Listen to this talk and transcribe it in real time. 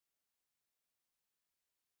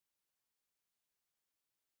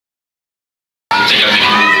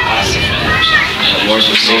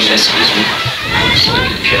Morrisville State.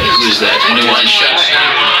 Who's that? 21 shots.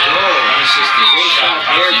 Unassisted shot.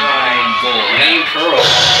 There by Lane Pearl.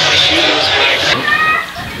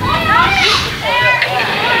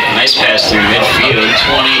 Nice pass through midfield.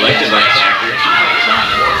 20. Collected by Packer.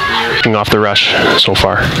 Off the rush so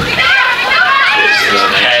far.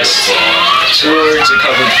 Pass towards a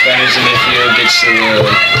couple of defenders in midfield. Gets to the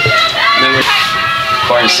number.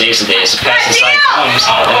 Corner saves today. So pass inside comes.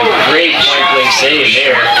 And a great point blank save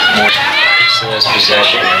there. Still has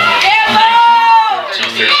possession.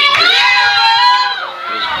 There's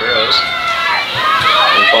Burrows.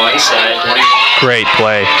 The ball inside. Great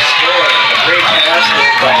play. Great pass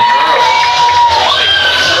by Burrows.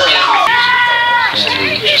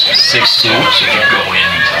 6-2.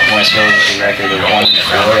 Morrisville with the record of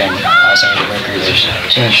 1-4 and Potsdam with the record of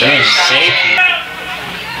 2-3. Save.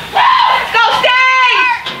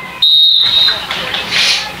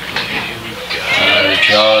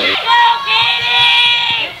 Draw.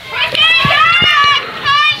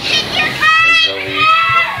 Zoe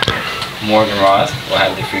Morgan Roth will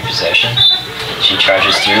have the free possession. She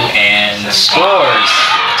charges through and scores.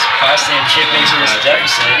 Potsdam chip into this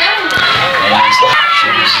deficit. And she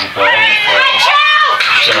loses the ball.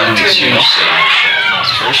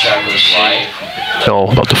 His first shot goes wide.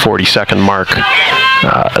 About the 40-second mark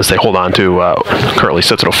as they hold on to currently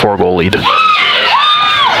sits at a 4-goal lead. King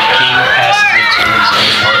passes it to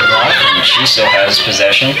Zoe Morgan Roth, and she still has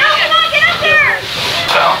possession.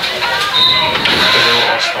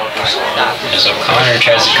 As O'Connor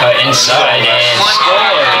tries to cut inside and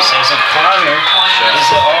scores. As O'Connor does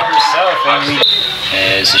it all herself.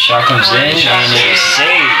 As the shot comes in and it is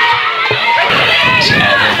saved. So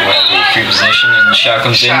Adler will have the free position and the shot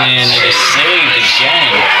comes in and it is saved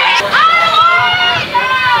again.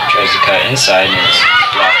 Tries to cut inside and it's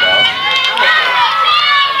blocked off.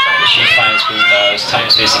 She finds time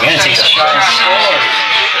and space again and takes a shot and scores.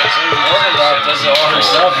 So Morgan does it all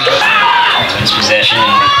herself and wins possession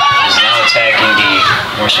and is now attacking the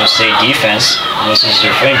Morrisville State defense. This is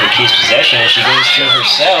her friend, but keeps possession and she goes to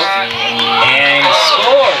herself and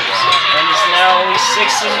scores. And it's now only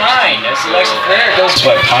 6-9. That's Alexa Ferrer goes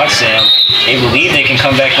by Potsdam. They believe they can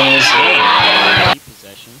come back into this game.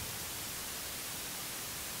 Possession.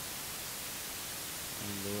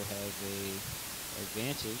 And they will have a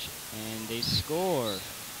advantage and they score.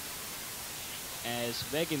 As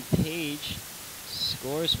Megan Page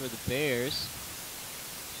scores for the Bears.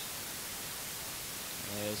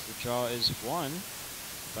 As the draw is won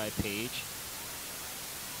by Page.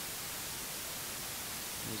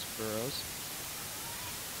 Here's Burrows.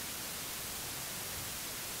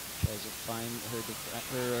 Tries to find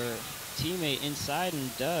her teammate inside and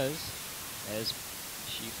does. As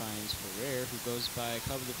she finds Ferrer, who goes by a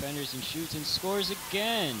couple defenders and shoots and scores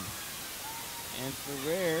again. And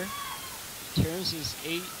Ferrer turns his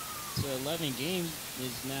 8-11 game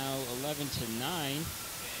is now 11-9.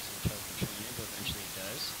 But eventually it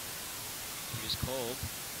does. Here's Kolb,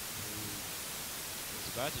 who was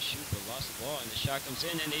about to shoot but lost the ball, and the shot comes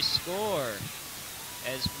in and they score.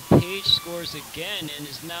 As Page scores again and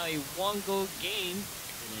is now a 1-goal game.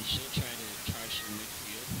 And then she'll try to charge the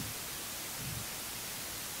midfield.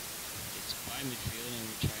 It's by midfield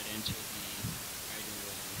and we try to enter the right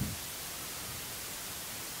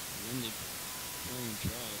win the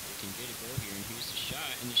draw if they can get a goal here. And here's the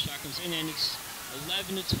shot, and the shot comes in and it's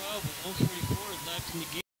 11-12 with 1:44 left in the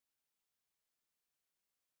game.